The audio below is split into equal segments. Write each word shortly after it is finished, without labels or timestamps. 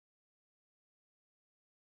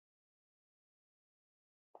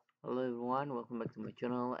Hello everyone, welcome back to my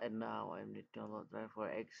channel. And now I'm the download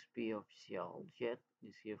driver XP official jet.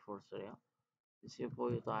 This here for sale. This here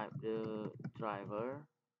for you type the driver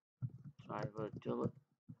download.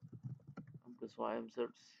 That's why I'm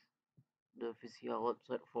search the official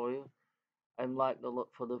website for you. I'm like the look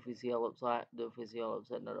for the official website. The official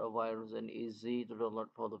website not a virus and easy to download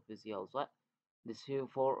for the official website. This here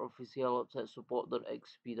for official website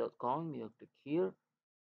support.xp.com. You click here.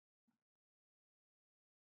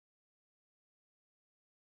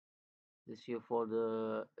 This here for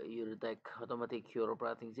the Eurotech automatic cure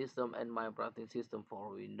operating system and my operating system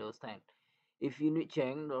for Windows 10. If you need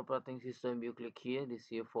change the operating system, you click here. This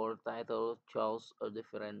here for title, choose a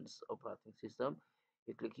different operating system.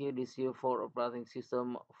 You click here. This here for operating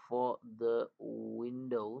system for the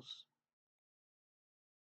Windows,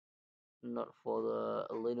 not for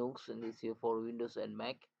the Linux. And this here for Windows and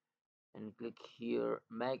Mac. And click here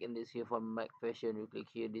Mac, and this here for Mac version. You click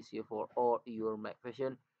here. This here for or your Mac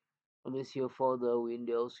version. And this here for the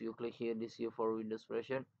Windows. You click here. This here for Windows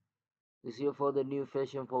version. This here for the new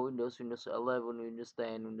version for Windows 11, Windows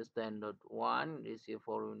 10, Windows 10.1. This here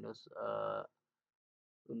for Windows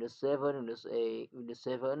 7, Windows 8, Windows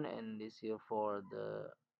 7, and this here for the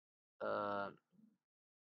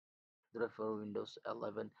driver Windows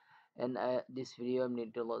 11. And this video I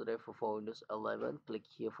need to load driver for Windows 11. Click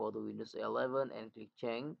here for the Windows 11 and click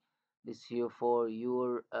change. This here for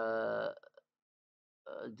your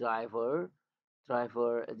driver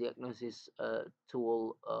diagnosis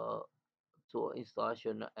tool tool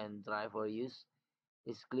installation and driver use.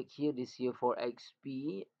 Is click here. This here for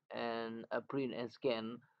XP and print and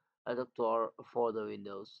scan adapter for the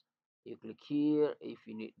Windows. You click here if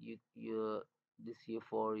you need you this here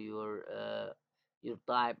for your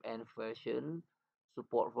type and version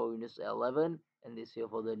support for Windows 11, and this here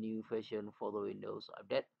for the new version for the Windows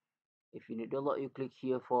update. If you need download, you click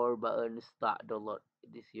here for button start download.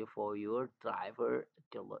 This here for your driver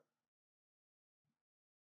download.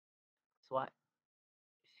 So what?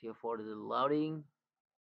 It's here for the loading.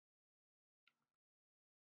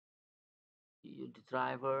 The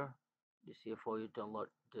driver. This here for you download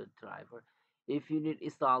the driver. If you need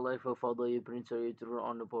install driver for the printer, you turn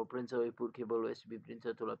on the power printer, you put cable USB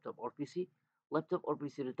printer to laptop or PC. Laptop or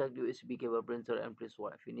PC detect USB cable printer and press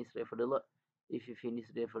Y. Finish driver download. If you finish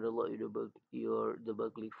driver download, you double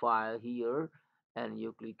click file here, and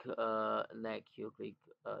you click next. You click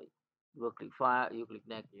double click file. You click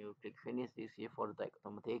next. You click finish. This here for the tech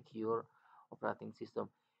automatic your operating system.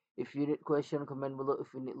 If you need question, comment below.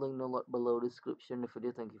 If you need link, download below description the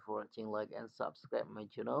video. Thank you for watching, like and subscribe my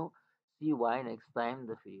channel. See you bye next time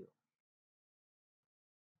the video.